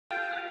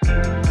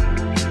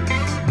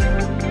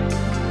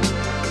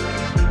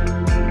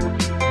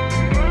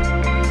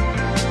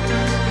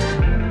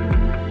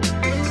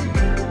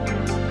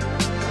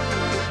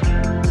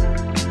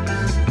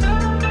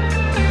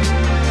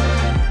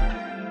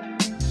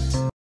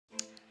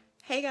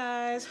Hey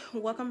guys,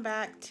 welcome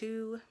back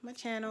to my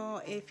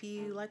channel. If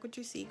you like what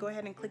you see, go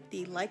ahead and click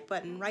the like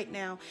button right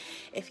now.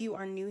 If you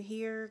are new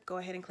here, go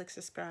ahead and click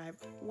subscribe.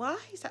 Why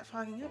is that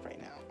fogging up right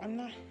now? I'm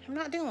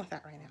not dealing with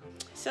that right now.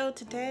 So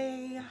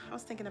today I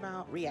was thinking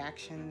about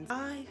reactions.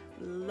 I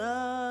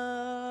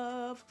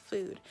love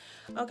food,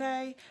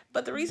 okay?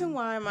 But the reason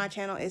why my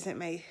channel isn't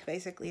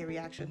basically a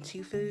reaction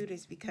to food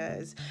is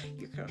because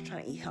your girl's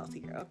trying to eat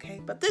healthier,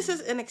 okay? But this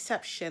is an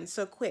exception,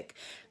 so quick,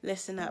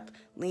 listen up,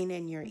 lean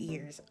in your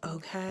ears,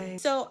 okay?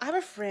 So I have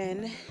a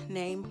friend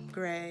named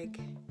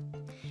Greg.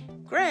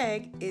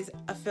 Greg is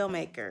a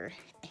filmmaker.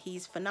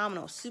 He's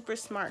phenomenal, super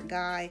smart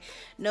guy,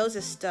 knows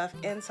his stuff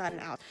inside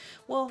and out.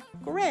 Well,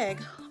 Greg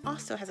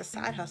also has a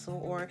side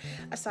hustle or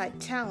a side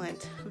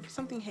talent,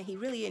 something he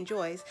really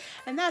enjoys,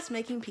 and that's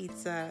making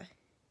pizza.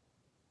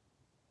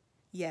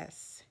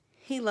 Yes,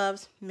 he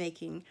loves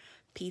making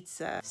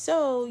pizza.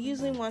 So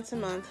usually once a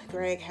month,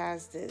 Greg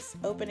has this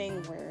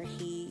opening where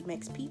he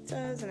makes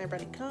pizzas and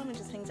everybody come and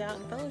just hangs out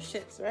and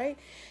fellowships, right?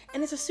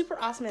 And it's a super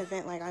awesome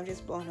event. Like, I'm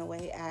just blown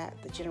away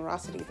at the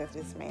generosity that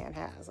this man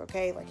has,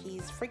 okay? Like,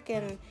 he's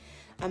freaking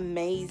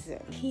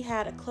amazing. He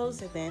had a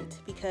closed event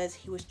because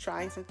he was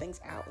trying some things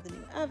out with a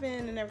new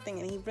oven and everything,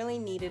 and he really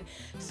needed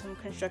some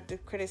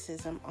constructive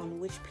criticism on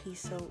which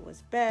pizza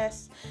was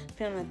best,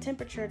 depending on the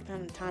temperature,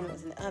 depending on the time it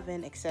was in the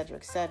oven, etc.,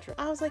 etc.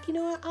 I was like, you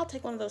know what, I'll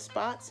take one of those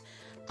spots.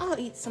 I'll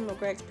eat some of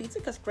Greg's pizza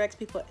because Greg's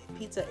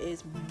pizza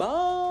is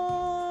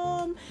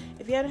bomb.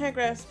 If you haven't had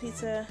Greg's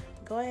pizza,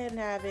 go ahead and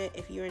have it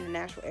if you're in the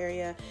Nashville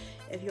area.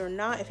 If you're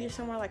not, if you're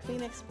somewhere like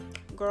Phoenix,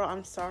 girl,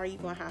 I'm sorry,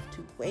 you're gonna have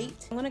to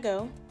wait. I'm gonna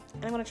go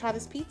and I'm gonna try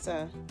this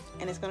pizza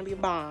and it's gonna be a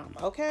bomb,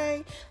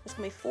 okay? There's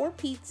gonna be 4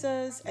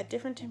 pizzas at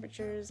different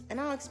temperatures and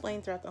I'll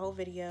explain throughout the whole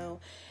video.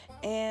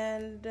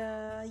 And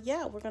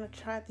yeah, we're gonna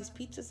try these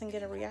pizzas and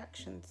get a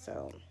reaction.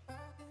 So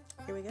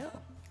here we go.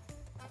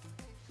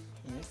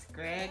 Here's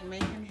Greg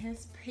making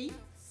his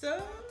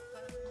pizza.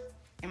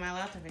 Am I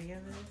allowed to video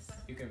this?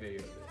 You can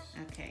video this.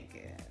 Okay,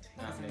 good.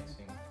 Not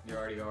mixing. You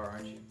already are,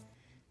 aren't you?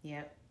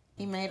 Yep.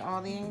 He made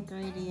all the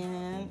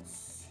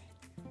ingredients.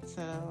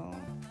 So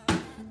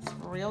it's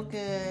real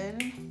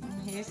good.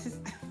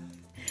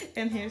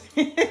 And here's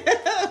his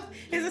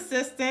his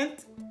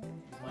assistant.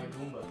 My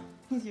Goomba.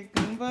 He's your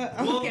Goomba.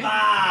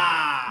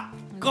 Goomba!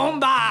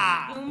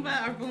 Goomba!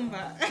 Goomba or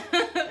Goomba?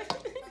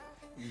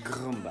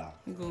 Goomba.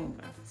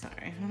 Goomba,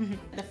 sorry.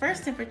 The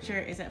first temperature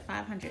is at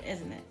 500,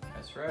 isn't it?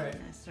 That's right.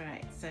 That's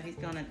right. So he's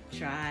gonna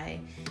try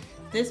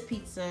this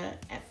pizza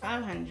at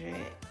 500.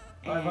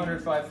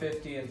 500,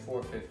 550, and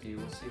 450.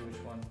 We'll see which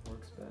one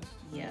works best.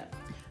 Yep.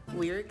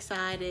 We're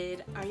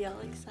excited. Are y'all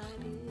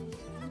excited?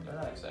 They're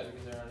not excited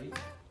because they're not eating.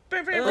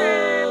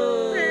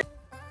 Oh.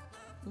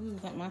 Ooh,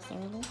 is that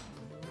mozzarella?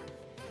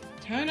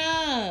 Turn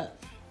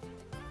up.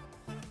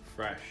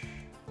 Fresh.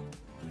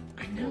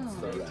 I know.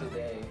 Made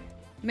today.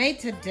 Made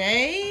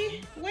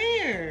today?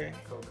 Where?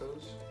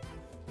 Coco's.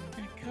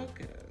 At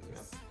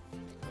Coco's.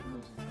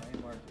 Coco's in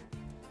Main Market.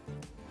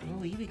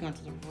 Oh, you be going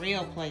to the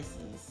real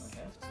places. I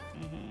have to.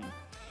 Mm-hmm.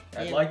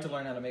 I'd like to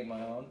learn how to make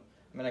my own.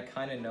 I mean, I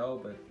kind of know,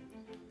 but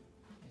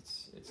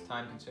it's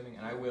time consuming,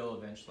 and I will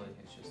eventually.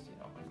 It's just, you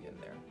know, I'm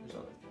getting there. There's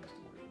other things to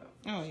worry about.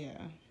 Oh,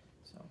 yeah.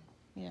 So.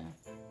 Yeah.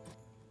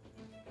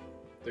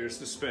 There's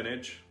the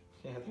spinach.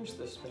 Yeah, there's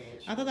the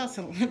spinach. I thought that was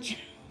a lunch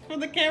for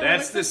the camera.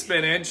 That's the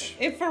spinach.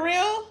 If for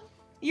real?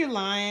 You're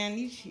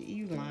lying.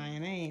 You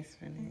lying. That ain't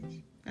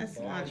spinach. That's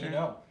Well, cilantro. you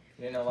know.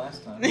 You didn't know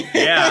last time.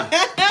 Yeah.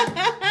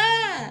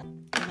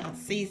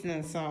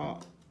 Seasoning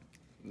salt.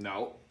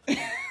 No.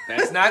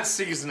 That's not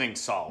seasoning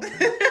salt.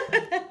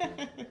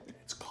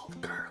 It's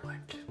called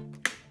garlic.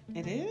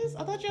 It is?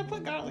 I thought y'all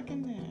put garlic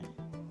in there.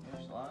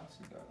 There's lots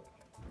of garlic.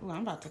 Ooh,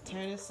 I'm about to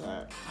tear this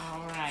up.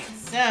 All right,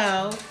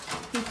 so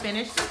he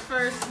finished the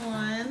first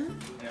one.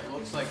 And it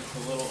looks like it's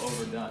a little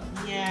overdone.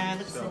 Yeah, it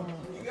looks So- a little.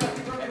 You got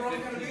the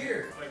wrong kind of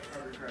beer.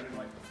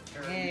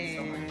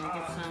 Yeah,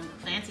 get some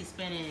fancy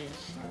spinach.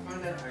 I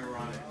find that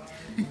ironic.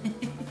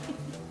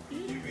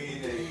 You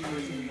mean that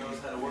he knows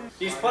how to work?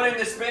 He's putting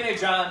the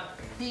spinach on.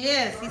 He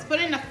is. He's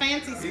putting the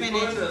fancy He's spinach.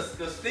 putting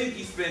the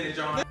stinky spinach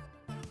on.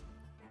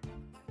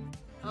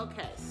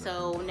 Okay,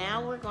 so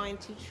now we're going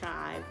to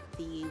try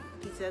the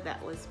pizza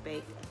that was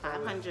baked at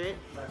 500.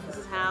 This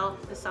is how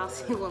the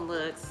saucy one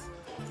looks.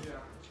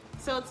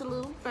 So it's a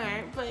little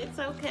burnt, but it's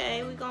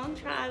okay. We're gonna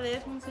try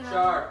this.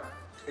 Sharp.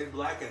 It's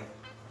blackened.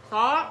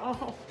 Hot?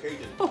 Oh.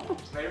 Cajun.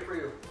 Made it for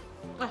you.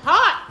 It's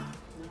hot!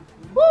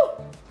 Woo!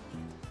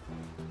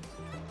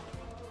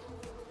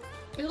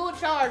 It's a little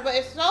charged, but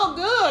it's so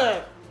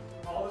good!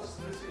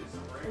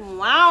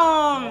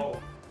 Wow!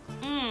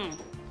 Mmm.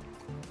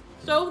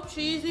 So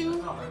cheesy.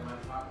 And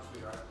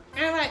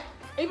like,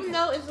 even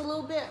though it's a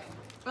little bit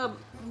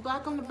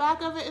black on the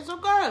back of it, it's so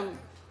good.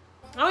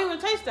 I don't even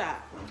taste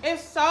that.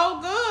 It's so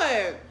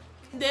good.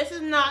 This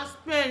is not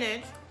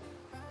spinach.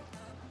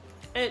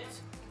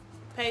 It's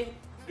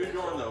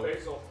DiGiorno.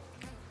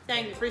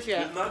 Thank you, appreciate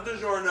it. It's not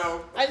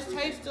DiGiorno. I just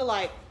tasted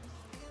like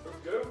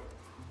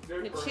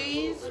the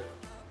cheese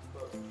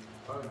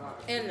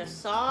and the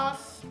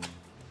sauce.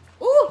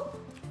 Ooh!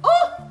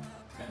 Ooh!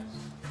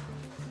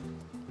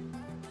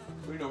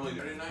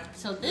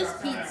 So this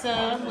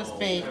pizza was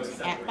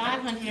baked at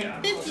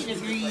 550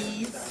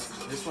 degrees.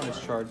 This one is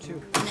charred too.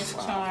 And it's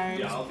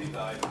charred.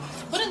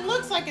 But it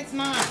looks like it's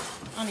not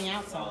on the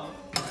outside.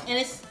 And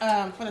it's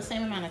for the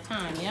same amount of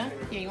time, yeah?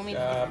 Yeah, you want me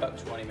to? About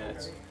 20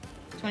 minutes.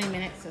 20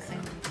 minutes, the same.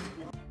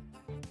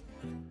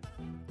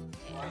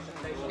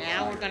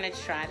 Now we're gonna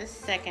try the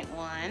second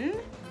one.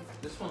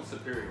 This one's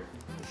superior.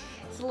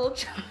 It's a little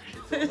charred.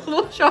 It's a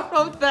little charred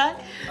on the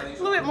back.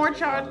 It's a little bit more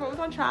charred, but we're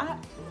gonna try it.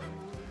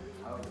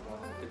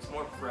 It's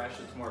more fresh.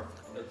 It's more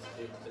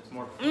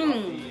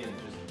fluffy and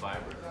just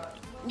vibrant.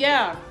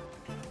 Yeah.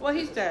 What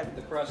he said.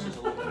 The crust is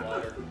a little bit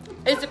lighter.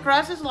 The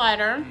crust is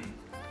lighter.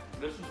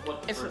 This is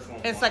what the first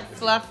one was. It's like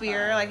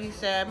fluffier, like he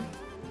said.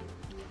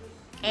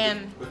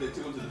 And But they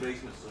took him to the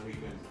basement so he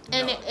can.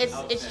 and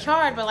it's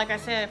charred, but like I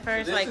said at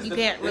first, like you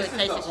can't really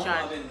taste it's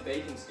charred. This is the home oven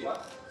baking steel.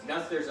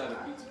 Downstairs I have a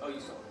pizza. Oh, you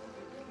saw.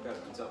 We have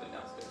a pizza oven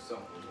downstairs. So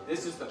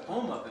this is the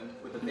home oven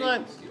with the baking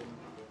Look. steel.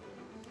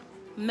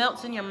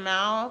 Melts in your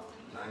mouth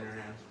Not in your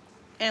hands.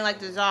 and like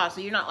dissolves,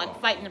 so you're not like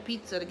fighting the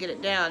pizza to get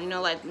it down. You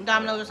know, like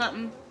Domino's or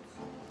something.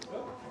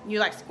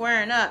 You're like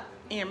squaring up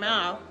in your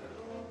mouth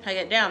to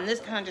get it down. This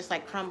kind of just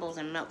like crumbles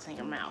and melts in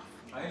your mouth.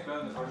 I think better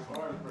than the first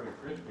one. It's pretty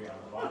crispy on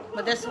the bottom.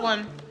 But this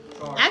one,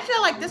 actually, I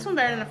like this one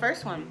better than the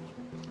first one.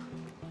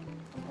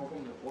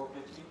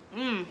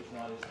 Mmm.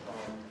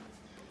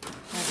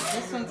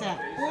 This one's at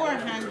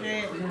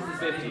 450.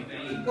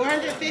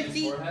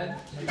 450.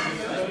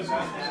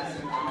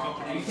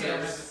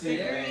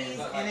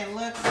 And it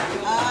looks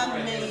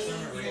amazing.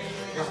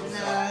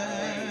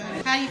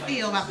 How do you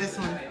feel about this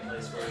one?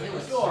 It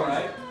was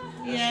alright.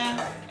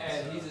 Yeah.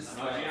 And he's just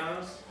like,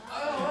 I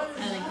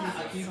think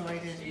he's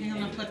excited. He's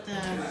gonna put the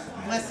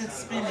blessed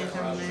spinach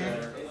on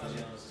there.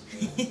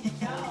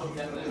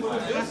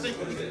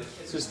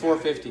 this is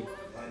 450.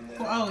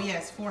 Oh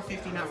yes,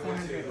 450, not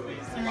 400.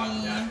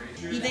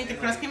 You think the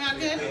crust came out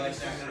good?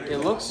 It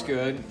looks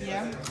good.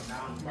 Yeah.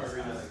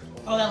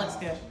 Oh, that looks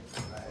good.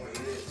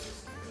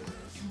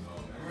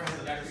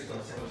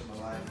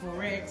 Well,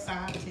 we're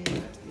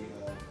excited.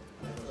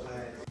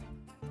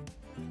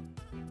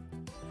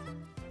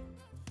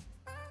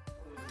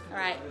 All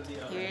right,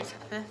 here's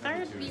the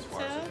third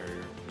pizza.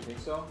 You think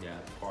so? Yeah,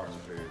 far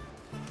superior.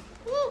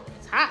 Woo,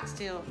 it's hot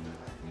still.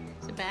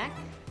 Is it back?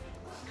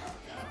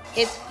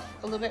 It's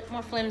a little bit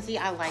more flimsy.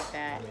 I like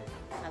that.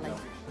 I like it.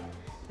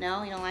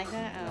 No, you don't like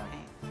that? Oh,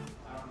 okay.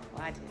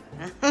 Well, I do.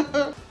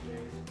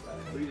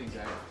 What do you think,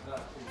 Zach?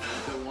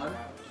 The one?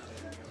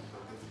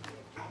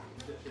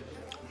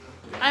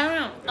 I don't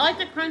know. I like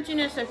the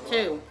crunchiness of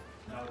two.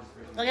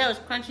 Like it was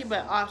crunchy,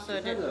 but also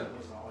it didn't.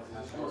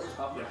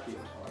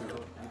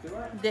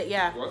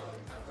 Yeah.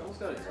 Almost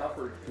got a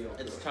tougher feel.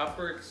 It's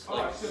tougher. It's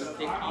like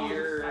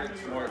stickier.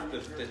 It's more.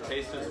 The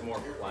taste is more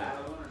flat.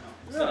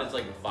 So it's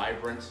like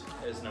vibrant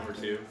as number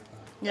two.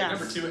 Yeah. Like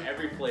number two,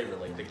 every flavor,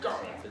 like the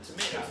garlic, the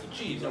tomatoes, the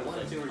cheese. One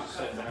and two are just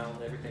so down,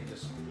 everything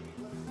just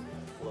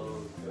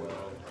flowed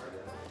well.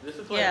 This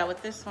is like, Yeah,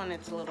 with this one,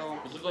 it's a little.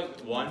 This is like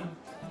one.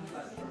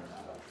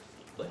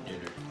 Like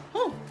neutered.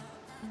 Ooh.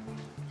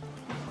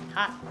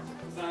 Hot.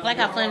 I like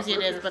how flimsy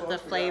it is, but the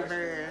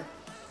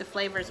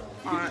flavors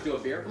aren't do a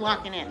beer?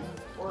 locking in.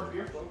 Or a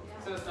beer float.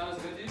 So it's not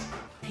as good, dude?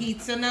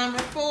 Pizza number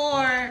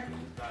 4.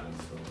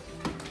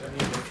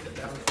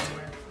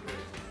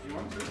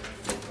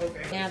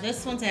 Now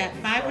this one's at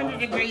 500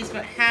 degrees,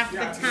 but half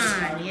the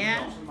time,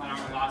 yeah?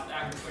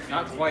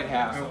 Not quite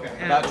half.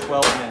 About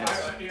 12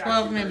 minutes.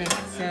 12 minutes,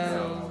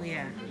 so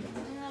yeah.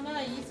 I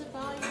know, you took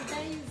all your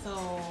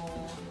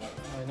basil.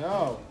 I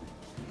know.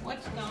 What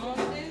you gonna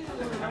do?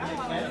 I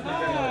wanna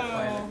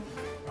know.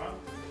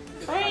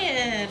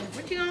 Fred,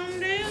 what you gonna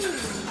do?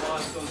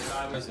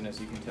 Resin, as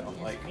you can tell,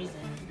 like.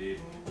 Indeed.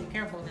 Be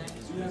careful then.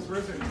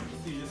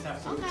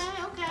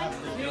 Okay.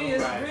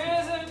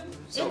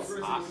 So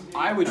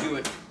I would do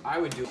it. I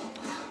would do it.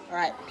 All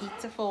right,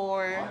 pizza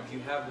 4. If you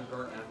have the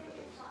burnt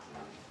aftertaste.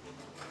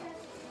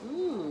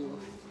 Ooh,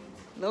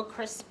 a little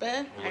crispy.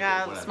 I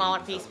got a smaller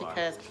piece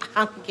because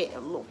I'm getting a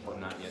little. But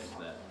not yet to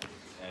that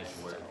edge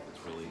where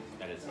it's really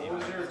at its What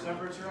was your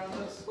temperature on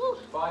this? Woo.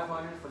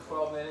 500 for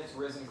 12 minutes,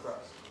 risen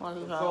crust.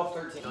 12,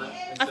 13.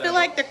 I feel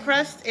like the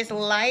crust is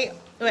light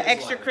but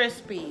extra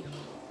crispy.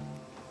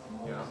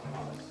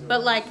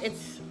 But like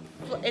it's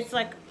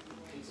like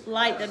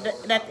light that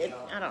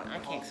I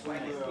can't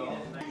explain it.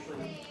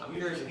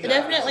 It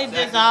definitely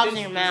dissolves in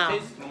your mouth. It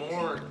tastes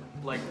more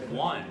like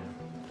one.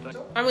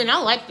 I mean, I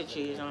like the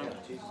cheese on it.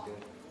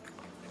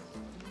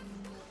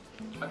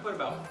 I put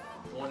about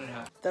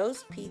 1.5.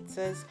 Those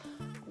pizzas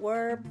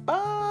were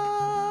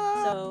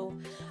bomb. So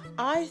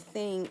I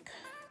think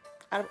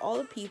out of all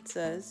the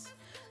pizzas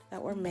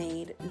that were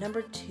made,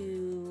 number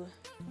 2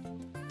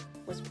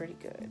 was pretty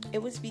good.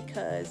 It was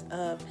because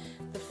of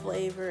the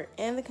flavor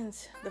and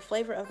the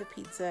flavor of the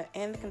pizza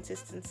and the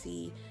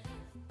consistency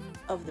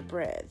of the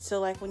bread. So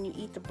like when you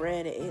eat the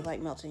bread, it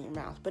like melts in your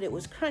mouth, but it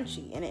was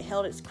crunchy and it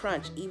held its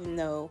crunch even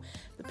though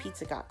the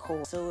pizza got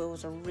cold. So it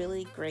was a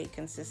really great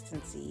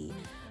consistency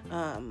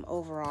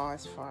overall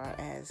as far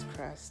as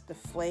crust. The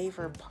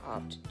flavor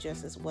popped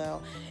just as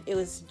well. It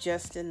was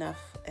just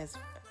enough as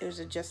It was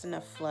just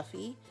enough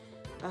fluffy,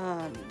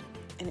 and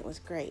it was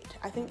great.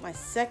 I think my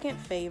second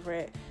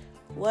favorite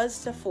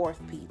was the fourth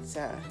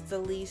pizza, the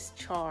least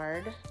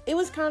charred. It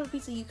was kind of a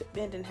pizza you could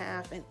bend in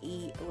half and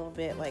eat a little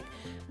bit, like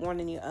more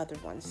than your other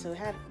ones. So it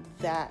had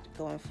that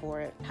going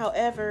for it.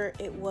 However,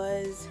 it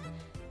was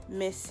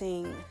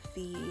missing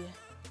the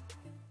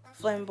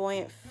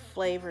flamboyant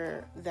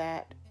flavor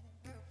that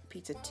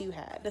pizza 2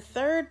 had. The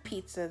third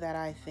pizza that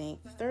I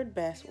think, the third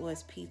best,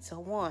 was pizza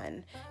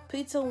 1.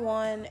 Pizza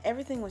 1,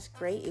 everything was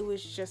great. It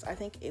was just, I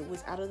think it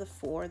was out of the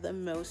 4 the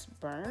most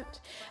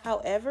burnt.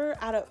 However,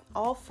 out of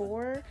all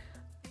 4,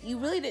 you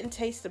really didn't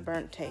taste the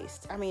burnt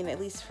taste. I mean, at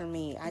least for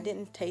me, I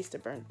didn't taste the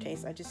burnt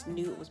taste. I just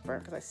knew it was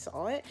burnt because I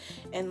saw it.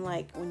 And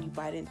like when you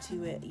bite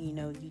into it, you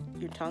know,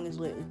 your tongue is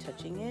literally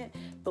touching it.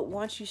 But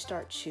once you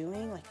start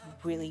chewing, like you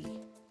really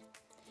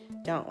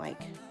don't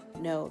like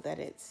know that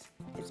it's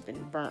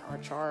been burnt or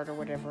charred or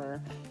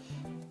whatever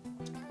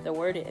the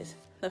word is.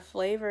 The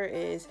flavor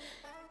is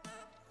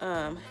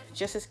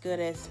just as good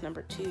as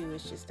number 2.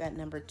 It's just that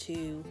number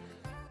 2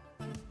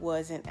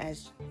 wasn't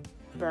as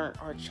burnt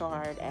or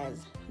charred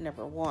as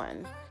number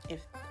 1. If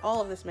all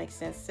of this makes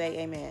sense, say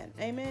amen.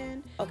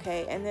 Amen.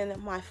 Okay, and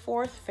then my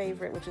fourth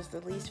favorite, which is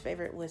the least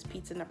favorite, was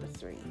pizza number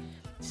 3.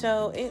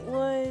 So it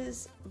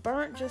was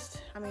burnt,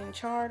 just, I mean,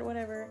 charred,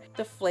 whatever.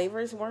 The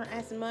flavors weren't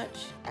as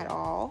much at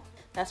all.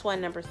 That's why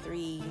number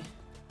 3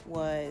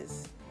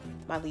 was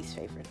my least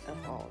favorite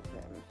of all of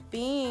them.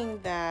 Being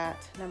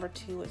that number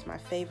 2 was my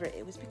favorite,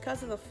 it was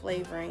because of the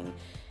flavoring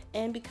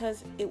and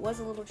because it was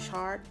a little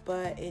charred,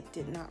 but it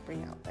did not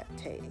bring out that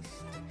taste.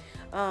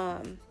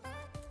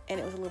 And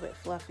it was a little bit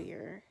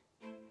fluffier.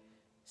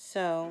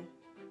 So,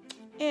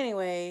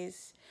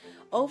 anyways,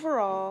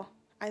 overall,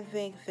 I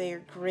think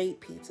they're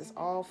great pizzas.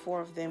 All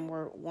 4 of them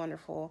were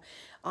wonderful.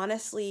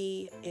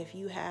 Honestly, if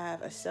you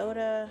have a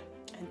soda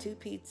and 2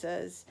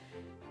 pizzas,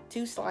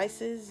 2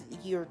 slices,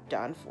 you're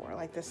done for.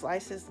 Like, the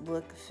slices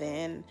look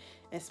thin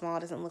and small. It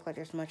doesn't look like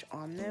there's much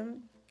on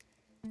them,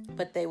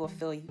 but they will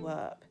fill you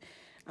up.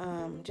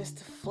 Just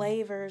the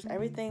flavors,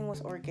 everything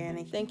was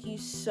organic. Thank you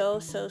so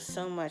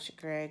much,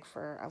 Greg,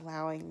 for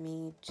allowing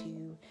me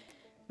to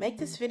make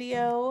this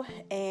video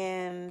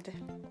and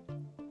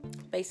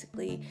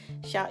basically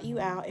shout you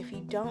out. If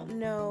you don't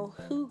know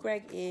who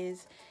Greg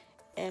is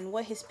and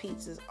what his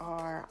pizzas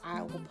are,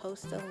 I will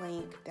post a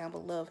link down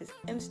below of his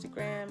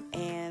Instagram.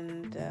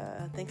 And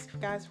thanks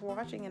guys for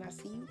watching, and I'll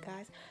see you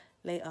guys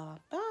later.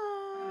 Bye.